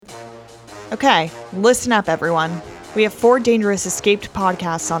Okay, listen up, everyone. We have 4 dangerous escaped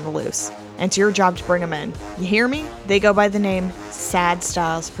podcasts on the loose, and it's your job to bring them in. You hear me? They go by the name Sad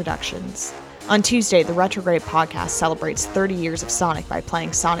Styles Productions. On Tuesday, the Retrograde podcast celebrates 30 years of Sonic by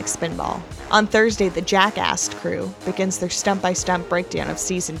playing Sonic Spinball. On Thursday, the Jackass crew begins their stump-by-stump breakdown of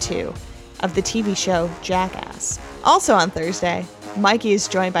Season 2 of the TV show Jackass. Also on Thursday, Mikey is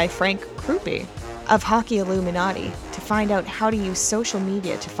joined by Frank Krupe of Hockey Illuminati to find out how to use social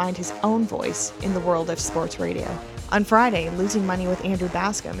media to find his own voice in the world of sports radio. On Friday, Losing Money with Andrew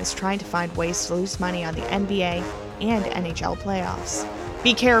Bascom is trying to find ways to lose money on the NBA and NHL playoffs.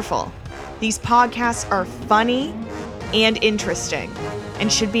 Be careful. These podcasts are funny and interesting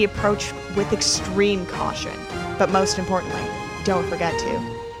and should be approached with extreme caution. But most importantly, don't forget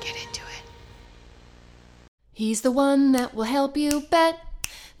to get into it. He's the one that will help you bet.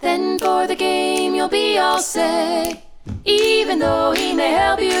 Then for the game you'll be all set. Even though he may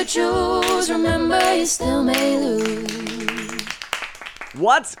help you choose, remember you still may lose.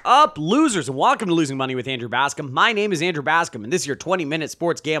 What's up, losers, and welcome to Losing Money with Andrew Bascom. My name is Andrew Bascom, and this is your 20-minute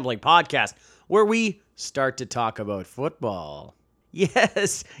sports gambling podcast where we start to talk about football.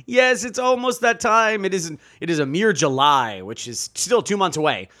 Yes, it's almost that time. It is a mere July, which is still 2 months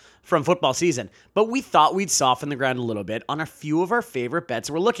away from football season, but we thought we'd soften the ground a little bit on a few of our favorite bets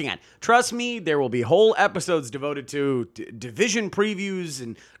we're looking at. Trust me, there will be whole episodes devoted to division previews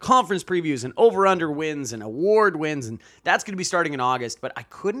and conference previews and over-under wins and award wins, and that's going to be starting in August, but I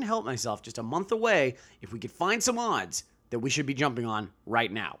couldn't help myself just a month away if we could find some odds that we should be jumping on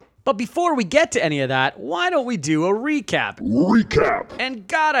right now. But before we get to any of that, why don't we do a recap? And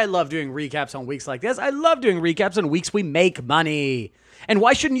God, I love doing recaps on weeks like this. I love doing recaps on weeks we make money. And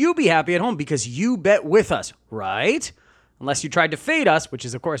why shouldn't you be happy at home? Because you bet with us, right? Unless you tried to fade us, which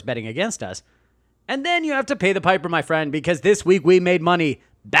is, of course, betting against us. And then you have to pay the piper, my friend, because this week we made money.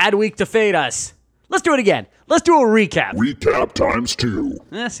 Bad week to fade us. Let's do it again. Let's do a recap. Recap times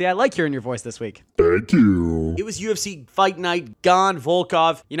 2. See, I like hearing your voice this week. Thank you. It was UFC Fight Night, Gane,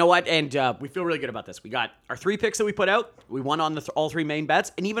 Volkov. You know what? And we feel really good about this. We got our 3 picks that we put out. We won on all 3 main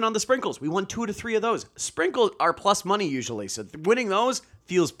bets. And even on the sprinkles, we won 2 to 3 of those. Sprinkles are plus money usually, so winning those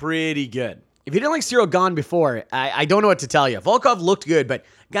feels pretty good. If you didn't like Cyril Gane before, I don't know what to tell you. Volkov looked good, but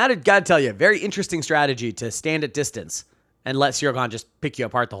gotta tell you, very interesting strategy to stand at distance and let Cyril Gane just pick you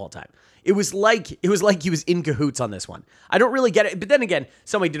apart the whole time. It was like he was in cahoots on this one. I don't really get it. But then again,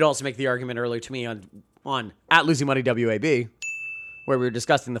 somebody did also make the argument earlier to me on at Losing Money WAB, where we were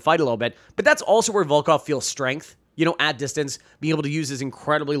discussing the fight a little bit. But that's also where Volkov feels strength, at distance, being able to use his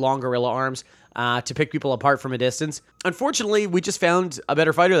incredibly long gorilla arms to pick people apart from a distance. Unfortunately, we just found a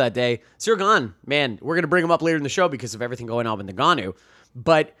better fighter that day. Cyril Gane, man, we're going to bring him up later in the show because of everything going on with Ngannou.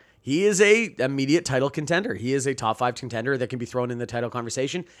 But he is a immediate title contender. He is a top 5 contender that can be thrown in the title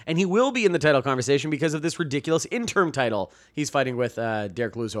conversation, and he will be in the title conversation because of this ridiculous interim title he's fighting with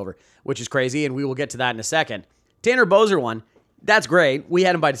Derek Lewis over, which is crazy, and we will get to that in a second. Tanner Boser won. That's great. We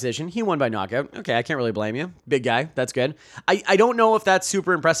had him by decision. He won by knockout. Okay, I can't really blame you. Big guy. That's good. I don't know if that's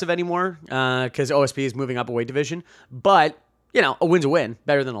super impressive anymore because OSP is moving up a weight division, but, a win's a win.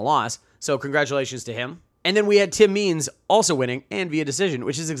 Better than a loss, so congratulations to him. And then we had Tim Means also winning and via decision,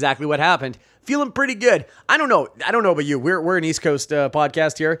 which is exactly what happened. Feeling pretty good. I don't know about you. We're an East Coast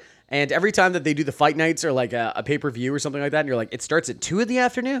podcast here, and every time that they do the fight nights or like a pay-per-view or something like that, and you're like, it starts at 2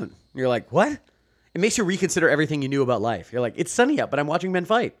 p.m. And you're like, what? It makes you reconsider everything you knew about life. You're like, it's sunny out, but I'm watching men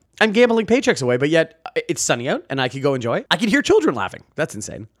fight. I'm gambling paychecks away, but yet it's sunny out and I could go enjoy. I could hear children laughing. That's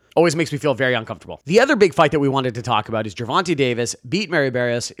insane. Always makes me feel very uncomfortable. The other big fight that we wanted to talk about is Gervonta Davis beat Mary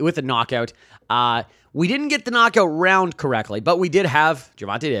Barrios with a knockout. We didn't get the knockout round correctly, but we did have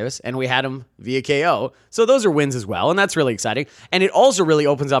Gervonta Davis, and we had him via KO. So those are wins as well, and that's really exciting. And it also really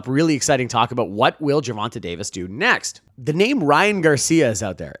opens up really exciting talk about what will Gervonta Davis do next. The name Ryan Garcia is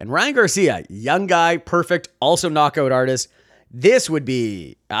out there, and Ryan Garcia, young guy, perfect, also knockout artist. This would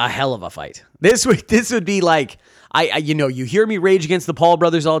be a hell of a fight. This would be like, you hear me rage against the Paul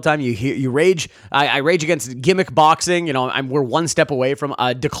brothers all the time. You rage. I rage against gimmick boxing. We're one step away from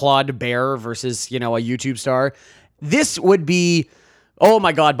a DeClaude Bear versus, a YouTube star. This would be, oh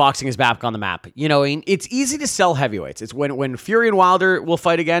my God, boxing is back on the map. It's easy to sell heavyweights. It's when Fury and Wilder will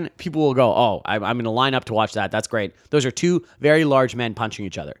fight again, people will go, oh, I'm going to line up to watch that. That's great. Those are 2 very large men punching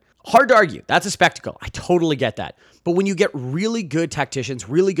each other. Hard to argue. That's a spectacle. I totally get that. But when you get really good tacticians,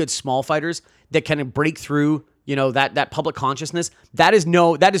 really good small fighters that kind of break through, that public consciousness, that is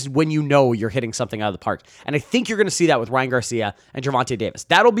when you're hitting something out of the park. And I think you're going to see that with Ryan Garcia and Gervonta Davis.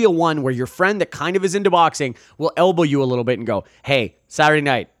 That'll be a one where your friend that kind of is into boxing will elbow you a little bit and go, hey, Saturday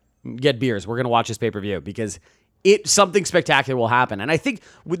night, get beers. We're going to watch this pay-per-view because something spectacular will happen. And I think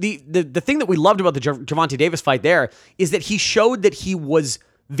with the thing that we loved about the Gervonta Davis fight there is that he showed that he was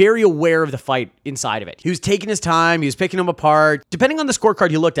very aware of the fight inside of it. He was taking his time. He was picking them apart. Depending on the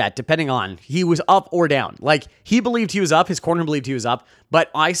scorecard you looked at, he was up or down. Like, he believed he was up. His corner believed he was up. But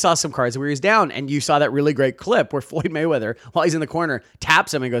I saw some cards where he was down, and you saw that really great clip where Floyd Mayweather, while he's in the corner,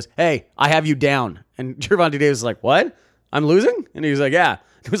 taps him and goes, "Hey, I have you down." And Gervonta Davis is like, "What? I'm losing?" And he was like, "Yeah."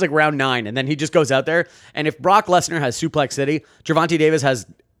 It was like round 9. And then he just goes out there. And if Brock Lesnar has Suplex City, Gervonta Davis has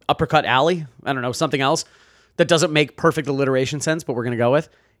Uppercut Alley, I don't know, something else that doesn't make perfect alliteration sense, but we're going to go with.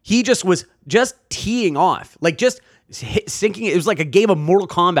 He just was just teeing off, like just sinking. It was like a game of Mortal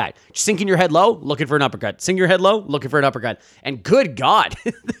Kombat. Just sinking your head low, looking for an uppercut. Sinking your head low, looking for an uppercut. And good God,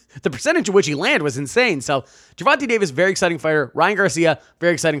 the percentage at which he landed was insane. So Gervonta Davis, very exciting fighter. Ryan Garcia,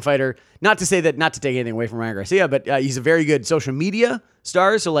 very exciting fighter. Not to take anything away from Ryan Garcia, but he's a very good social media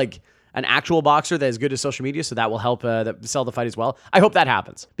star. So like an actual boxer that is good at social media, so that will help sell the fight as well. I hope that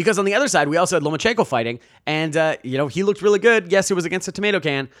happens. Because on the other side, we also had Lomachenko fighting, and he looked really good. Yes, it was against a tomato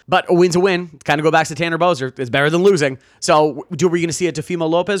can, but a win's a win. Kind of go back to Tanner Boser. It's better than losing. So, are we going to see a Teofimo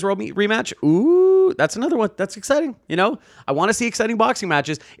Lopez rematch? Ooh, that's another one. That's exciting. I want to see exciting boxing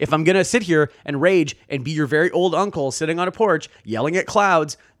matches. If I'm going to sit here and rage and be your very old uncle sitting on a porch yelling at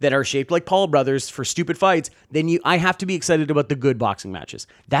clouds that are shaped like Paul brothers for stupid fights, then I have to be excited about the good boxing matches.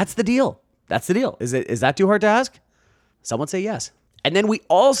 That's the deal. That's the deal. Is that too hard to ask? Someone say yes. And then we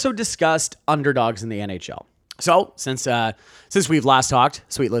also discussed underdogs in the NHL. So since we've last talked,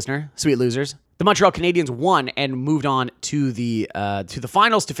 sweet listener, sweet losers, the Montreal Canadiens won and moved on to the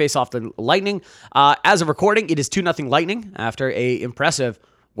finals to face off the Lightning. As of recording, it is 2-0 Lightning after a impressive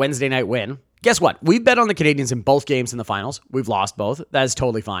Wednesday night win. Guess what? We've bet on the Canadiens in both games in the finals. We've lost both. That is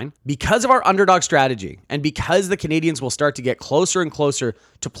totally fine. Because of our underdog strategy and because the Canadiens will start to get closer and closer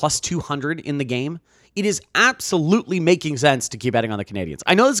to plus 200 in the game, it is absolutely making sense to keep betting on the Canadiens.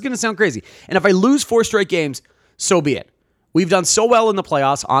 I know this is going to sound crazy. And if I lose 4 straight games, so be it. We've done so well in the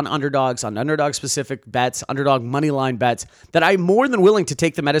playoffs on underdog-specific bets, underdog money line bets, that I'm more than willing to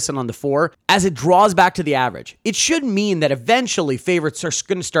take the medicine on the 4 as it draws back to the average. It should mean that eventually favorites are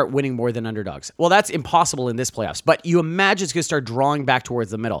going to start winning more than underdogs. Well, that's impossible in this playoffs, but you imagine it's going to start drawing back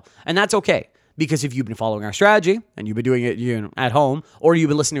towards the middle, and that's okay. Because if you've been following our strategy and you've been doing it at home, or you've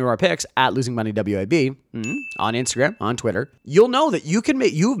been listening to our picks at Losing Money WAB on Instagram, on Twitter, you'll know that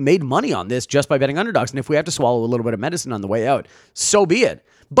you've made money on this just by betting underdogs. And if we have to swallow a little bit of medicine on the way out, so be it.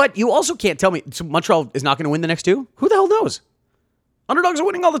 But you also can't tell me Montreal is not going to win the next 2. Who the hell knows? Underdogs are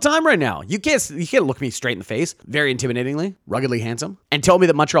winning all the time right now. You can't look me straight in the face, very intimidatingly, ruggedly handsome, and tell me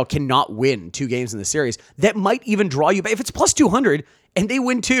that Montreal cannot win 2 games in the series. That might even draw you back. If it's plus 200 and they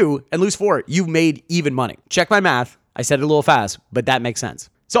win 2 and lose 4, you've made even money. Check my math. I said it a little fast, but that makes sense.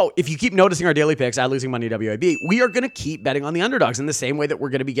 So if you keep noticing our daily picks at Losing Money WAB, we are going to keep betting on the underdogs in the same way that we're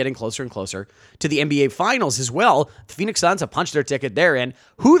going to be getting closer and closer to the NBA Finals as well. The Phoenix Suns have punched their ticket there, and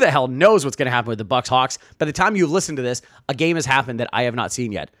who the hell knows what's going to happen with the Bucks Hawks? By the time you listen to this, a game has happened that I have not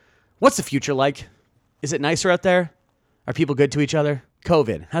seen yet. What's the future like? Is it nicer out there? Are people good to each other?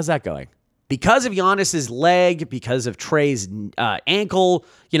 COVID, how's that going? Because of Giannis's leg, because of Trey's ankle,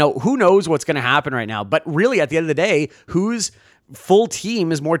 who knows what's going to happen right now? But really, at the end of the day, whose full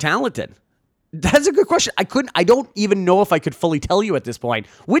team is more talented? That's a good question. I don't even know if I could fully tell you at this point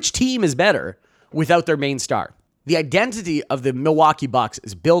which team is better without their main star. The identity of the Milwaukee Bucks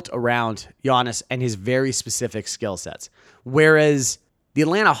is built around Giannis and his very specific skill sets. Whereas the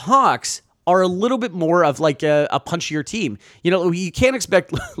Atlanta Hawks are a little bit more of like a punchier team. You can't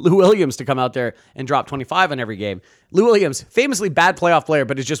expect Lou Williams to come out there and drop 25 on every game. Lou Williams, famously bad playoff player,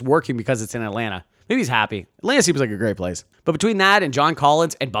 but it's just working because it's in Atlanta. Maybe he's happy. Atlanta seems like a great place. But between that and John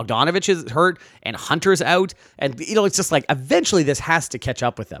Collins and Bogdanovich is hurt and Hunter's out, and it's just like eventually this has to catch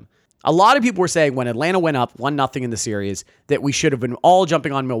up with them. A lot of people were saying when Atlanta went up 1-0 in the series that we should have been all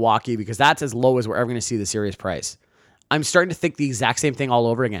jumping on Milwaukee because that's as low as we're ever going to see the series price. I'm starting to think the exact same thing all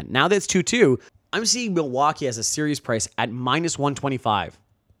over again. Now that it's 2-2, I'm seeing Milwaukee as a series price at minus 125.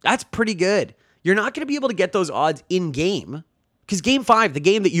 That's pretty good. You're not going to be able to get those odds in game because game 5, the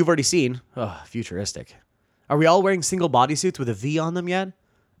game that you've already seen, futuristic. Are we all wearing single bodysuits with a V on them yet?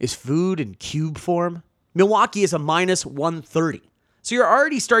 Is food in cube form? Milwaukee is a minus 130. So you're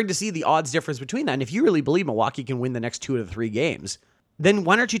already starting to see the odds difference between that. And if you really believe Milwaukee can win the next 2 of the 3 games, then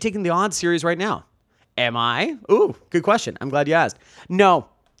why aren't you taking the odds series right now? Am I? Ooh, good question. I'm glad you asked. No,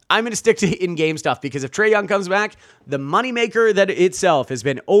 I'm going to stick to in-game stuff because if Trae Young comes back, the moneymaker that itself has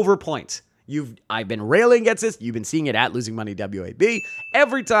been over points. I've been railing against this. You've been seeing it at Losing Money WAB.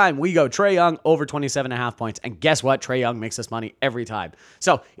 Every time we go Trae Young over 27.5 points. And guess what? Trae Young makes us money every time.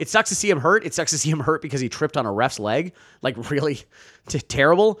 So it sucks to see him hurt. It sucks to see him hurt because he tripped on a ref's leg. Like really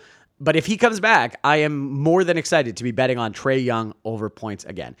terrible. But if he comes back, I am more than excited to be betting on Trae Young over points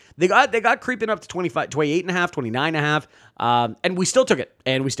again. They got creeping up to 28.5, 29.5. And we still took it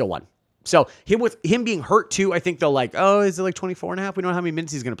and we still won. So him being hurt too, I think they'll like, oh, is it like 24.5? We don't know how many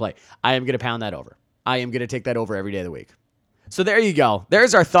minutes he's going to play. I am going to pound that over. I am going to take that over every day of the week. So there you go.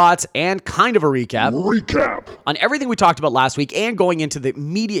 There's our thoughts and kind of a recap on everything we talked about last week and going into the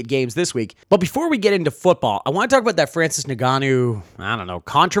immediate games this week. But before we get into football, I want to talk about that Francis Ngannou, I don't know,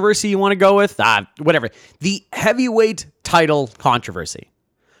 controversy you want to go with? Whatever. The heavyweight title controversy.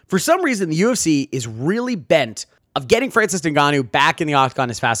 For some reason, the UFC is really bent of getting Francis Ngannou back in the octagon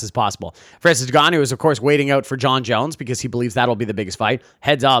as fast as possible. Francis Ngannou is, of course, waiting out for John Jones because he believes that'll be the biggest fight.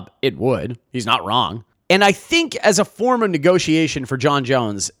 Heads up, it would. He's not wrong. And I think as a form of negotiation for John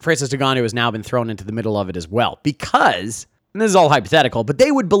Jones, Francis Ngannou has now been thrown into the middle of it as well. Because, and this is all hypothetical, but they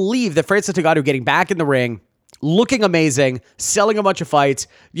would believe that Francis Ngannou getting back in the ring, looking amazing, selling a bunch of fights,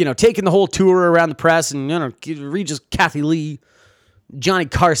 taking the whole tour around the press and, Regis Kathy Lee, Johnny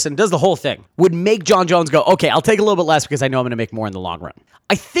Carson, does the whole thing, would make John Jones go, okay, I'll take a little bit less because I know I'm going to make more in the long run.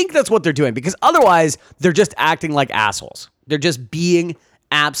 I think that's what they're doing because otherwise they're just acting like assholes. They're just being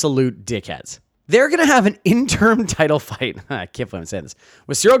absolute dickheads. They're going to have an interim title fight. I can't believe I'm saying this.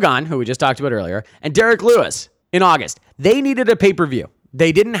 With Cyril Gane, who we just talked about earlier, and Derek Lewis in August. They needed a pay-per-view.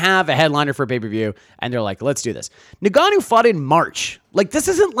 They didn't have a headliner for a pay-per-view, and they're like, let's do this. Ngannou fought in March. This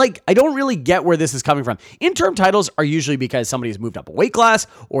isn't I don't really get where this is coming from. Interim titles are usually because somebody's moved up a weight class,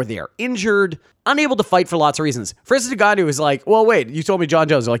 or they are injured, unable to fight for lots of reasons. Francis Ngannou is like, well, wait, you told me John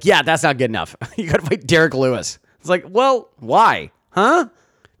Jones. They're like, yeah, that's not good enough. You got to fight Derek Lewis. It's like, well, why? Huh?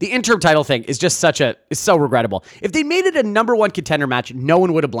 The interim title thing is just is so regrettable. If they made it a number one contender match, no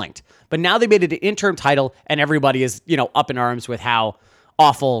one would have blinked. But now they made it an interim title, and everybody is, up in arms with how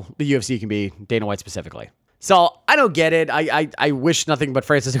awful the UFC can be, Dana White specifically. So I don't get it. I wish nothing but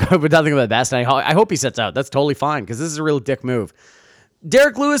Francis but nothing but the best, and I hope he sets out. That's totally fine, because this is a real dick move.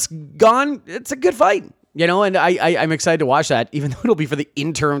 Derek Lewis gone, it's a good fight. And I'm excited to watch that, even though it'll be for the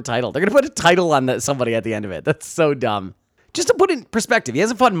interim title. They're going to put a title on somebody at the end of it. That's so dumb. Just to put it in perspective, he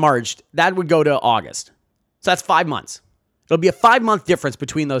hasn't fought in March. That would go to August. So that's 5 months. It'll be a 5-month difference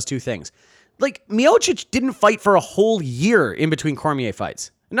between those two things. Miocic didn't fight for a whole year in between Cormier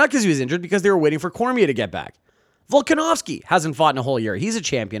fights. Not because he was injured, because they were waiting for Cormier to get back. Volkanovski hasn't fought in a whole year. He's a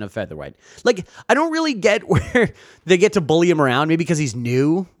champion of featherweight. I don't really get where they get to bully him around, maybe because he's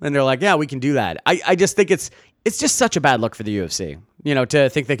new, and they're like, yeah, we can do that. I just think it's just such a bad look for the UFC, to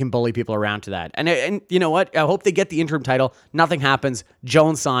think they can bully people around to that. And you know what? I hope they get the interim title. Nothing happens.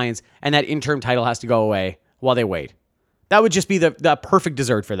 Jones signs, and that interim title has to go away while they wait. That would just be the perfect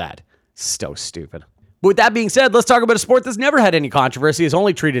dessert for that. So stupid. But with that being said, let's talk about a sport that's never had any controversy, has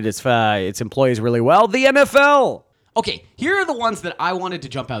only treated its employees really well, the NFL. Okay, here are the ones that I wanted to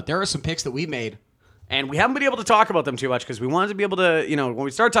jump out. There are some picks that we made, and we haven't been able to talk about them too much because we wanted to be able to, when we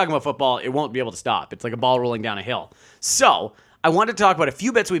start talking about football, it won't be able to stop. It's like a ball rolling down a hill. So I wanted to talk about a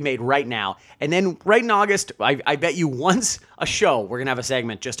few bets we made right now, and then right in August, I bet you once a show, we're going to have a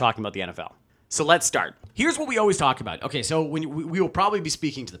segment just talking about the NFL. So let's start. Here's what we always talk about. Okay, so we will probably be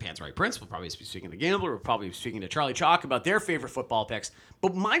speaking to the Panzerite Prince. We'll probably be speaking to the Gambler. We'll probably be speaking to Charlie Chalk about their favorite football picks.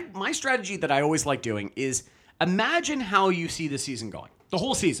 But my strategy that I always like doing is imagine how you see the season going. The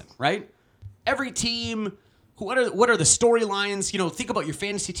whole season, right? Every team, what are the storylines? Think about your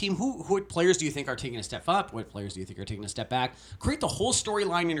fantasy team. What players do you think are taking a step up? What players do you think are taking a step back? Create the whole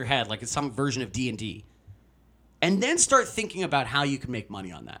storyline in your head like it's some version of D&D. And then start thinking about how you can make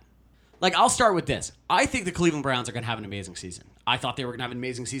money on that. I'll start with this. I think the Cleveland Browns are going to have an amazing season. I thought they were going to have an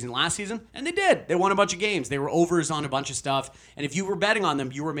amazing season last season, and they did. They won a bunch of games. They were overs on a bunch of stuff, and if you were betting on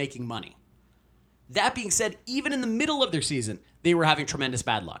them, you were making money. That being said, even in the middle of their season, they were having tremendous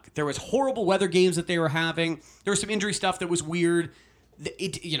bad luck. There was horrible weather games that they were having. There was some injury stuff that was weird.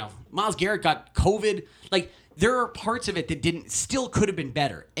 Myles Garrett got COVID. There are parts of it that still could have been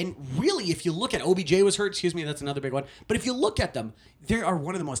better. And really, if you look at OBJ was hurt, that's another big one. But if you look at them, they are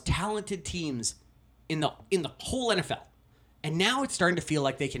one of the most talented teams in the whole NFL. And now it's starting to feel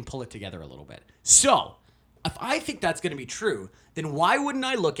like they can pull it together a little bit. So, if I think that's going to be true, then why wouldn't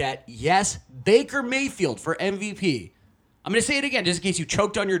I look at, yes, Baker Mayfield for MVP? I'm going to say it again, just in case you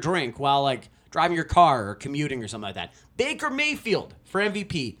choked on your drink while driving your car or commuting or something like that. Baker Mayfield for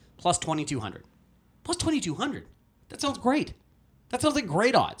MVP plus 2,200. Plus 2,200. That sounds great. That sounds like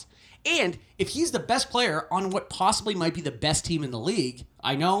great odds. And if he's the best player on what possibly might be the best team in the league,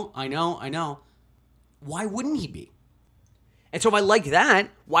 I know, why wouldn't he be? And so if I like that,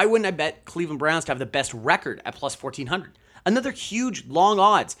 why wouldn't I bet Cleveland Browns to have the best record at plus 1,400? Another huge, long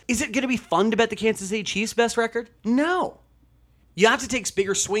odds. Is it going to be fun to bet the Kansas City Chiefs' best record? No. You have to take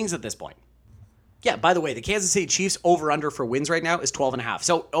bigger swings at this point. Yeah, by the way, the Kansas City Chiefs over-under for wins right now is 12.5.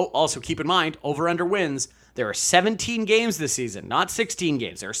 So also keep in mind, over-under wins, there are 17 games this season, not 16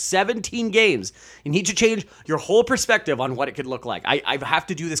 games. There are 17 games. You need to change your whole perspective on what it could look like. I have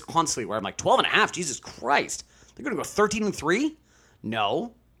to do this constantly where I'm like, 12.5, Jesus Christ. They're going to go 13-3?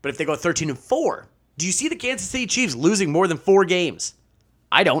 No. But if they go 13-4, do you see the Kansas City Chiefs losing more than 4 games?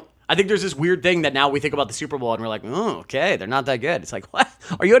 I don't. I think there's this weird thing that now we think about the Super Bowl and we're like, oh, okay, they're not that good. It's like, what?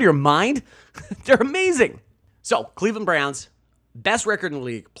 Are you out of your mind? They're amazing. So, Cleveland Browns, best record in the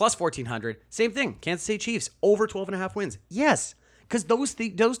league, plus 1,400. Same thing, Kansas City Chiefs, over 12.5 wins. Yes, because those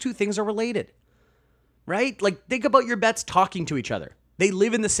two things are related, right? Like, think about your bets talking to each other. They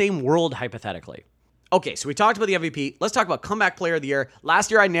live in the same world, hypothetically. Okay, so we talked about the MVP. Let's talk about comeback player of the year.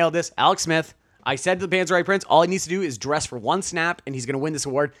 Last year, I nailed this. Alex Smith. I said to the Panzer Prince, all he needs to do is dress for one snap, and he's going to win this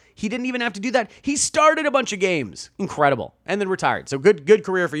award. He didn't even have to do that. He started a bunch of games. Incredible. And then retired. So good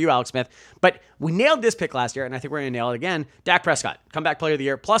career for you, Alex Smith. But we nailed this pick last year, and I think we're going to nail it again. Dak Prescott, comeback player of the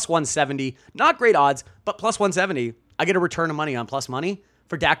year, plus 170. Not great odds, but plus 170. I get a return of money on plus money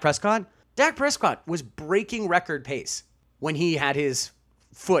for Dak Prescott. Dak Prescott was breaking record pace when he had his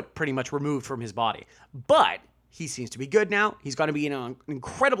foot pretty much removed from his body. But he seems to be good now. He's going to be in an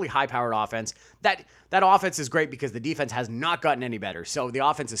incredibly high-powered offense. That offense is great because the defense has not gotten any better. So the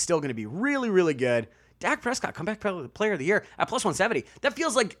offense is still going to be really, really good. Dak Prescott, comeback player of the year at plus 170. That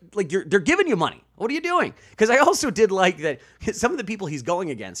feels like they're giving you money. What are you doing? Because I also did like that some of the people he's going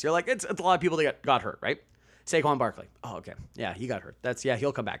against, you're like, it's a lot of people that got hurt, right? Saquon Barkley. Oh, okay. Yeah, he got hurt.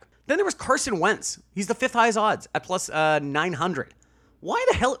 He'll come back. Then there was Carson Wentz. He's the 5th highest odds at plus 900. Why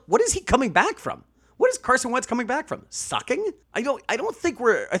the hell? What is he coming back from? What is Carson Wentz coming back from? Sucking? I think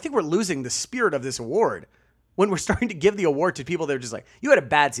we're losing the spirit of this award when we're starting to give the award to people that are just like, you had a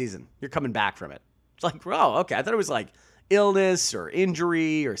bad season. You're coming back from it. It's like, oh, okay. I thought it was like illness or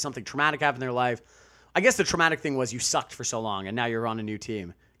injury or something traumatic happened in their life. I guess the traumatic thing was you sucked for so long and now you're on a new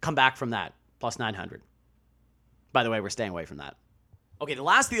team. Come back from that. Plus 900. By the way, we're staying away from that. Okay, the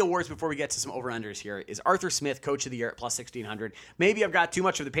last of the awards before we get to some over-unders here is Arthur Smith, Coach of the Year at plus 1,600. Maybe I've got too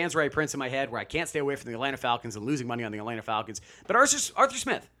much of the Panzer Prince in my head where I can't stay away from the Atlanta Falcons and losing money on the Atlanta Falcons. But Arthur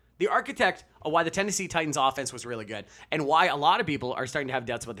Smith, the architect of why the Tennessee Titans offense was really good and why a lot of people are starting to have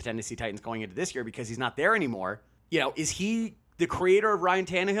doubts about the Tennessee Titans going into this year because he's not there anymore. You know, is he the creator of Ryan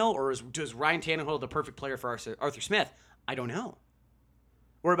Tannehill or is Ryan Tannehill the perfect player for Arthur Smith? I don't know.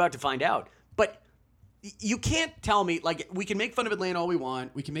 We're about to find out. But you can't tell me, like, we can make fun of Atlanta all we want.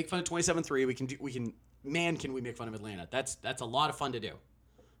 We can make fun of 27-3. Can we make fun of Atlanta? That's a lot of fun to do.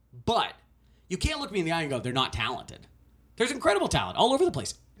 But you can't look me in the eye and go, they're not talented. There's incredible talent all over the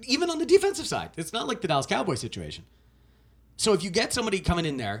place, even on the defensive side. It's not like the Dallas Cowboys situation. So if you get somebody coming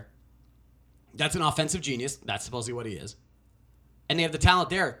in there, that's an offensive genius. That's supposedly what he is. And they have the talent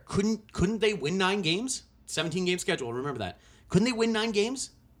there. Couldn't they win 9 games? 17-game schedule, remember that. Couldn't they win 9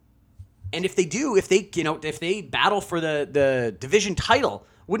 games? And if they do, if they battle for the division title,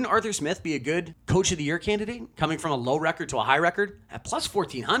 wouldn't Arthur Smith be a good Coach of the Year candidate coming from a low record to a high record? At plus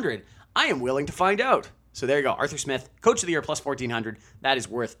 1,400, I am willing to find out. So there you go. Arthur Smith, Coach of the Year, plus 1,400. That is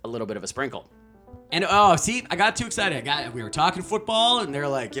worth a little bit of a sprinkle. And see, I got too excited. We were talking football, and they're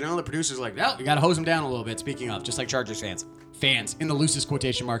like, the producer's like, no, you got to hose them down a little bit. Speaking of, just like Chargers fans. Fans, in the loosest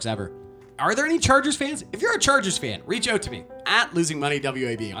quotation marks ever. Are there any Chargers fans? If you're a Chargers fan, reach out to me at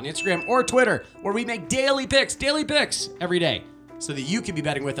LosingMoneyWAB on Instagram or Twitter, where we make daily picks every day so that you can be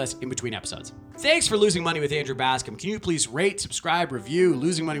betting with us in between episodes. Thanks for Losing Money with Andrew Bascom. Can you please rate, subscribe, review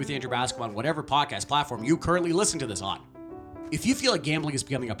Losing Money with Andrew Bascom on whatever podcast platform you currently listen to this on? If you feel like gambling is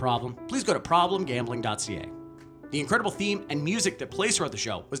becoming a problem, please go to problemgambling.ca. The incredible theme and music that plays throughout the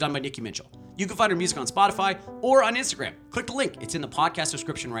show was done by Nikki Mitchell. You can find her music on Spotify or on Instagram. Click the link. It's in the podcast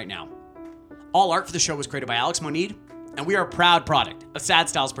description right now. All art for the show was created by Alex Monid, and we are a proud product of Sad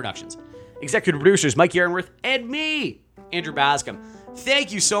Styles Productions. Executive producers Mike Aaronworth and me, Andrew Bascom.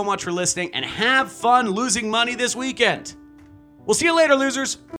 Thank you so much for listening, and have fun losing money this weekend. We'll see you later,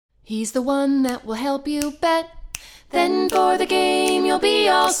 losers. He's the one that will help you bet. Then for the game, you'll be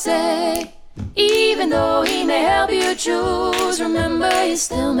all set. Even though he may help you choose, remember you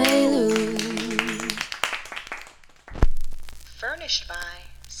still may lose. Furnished by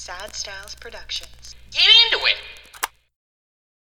Sad Styles Productions. Get into it!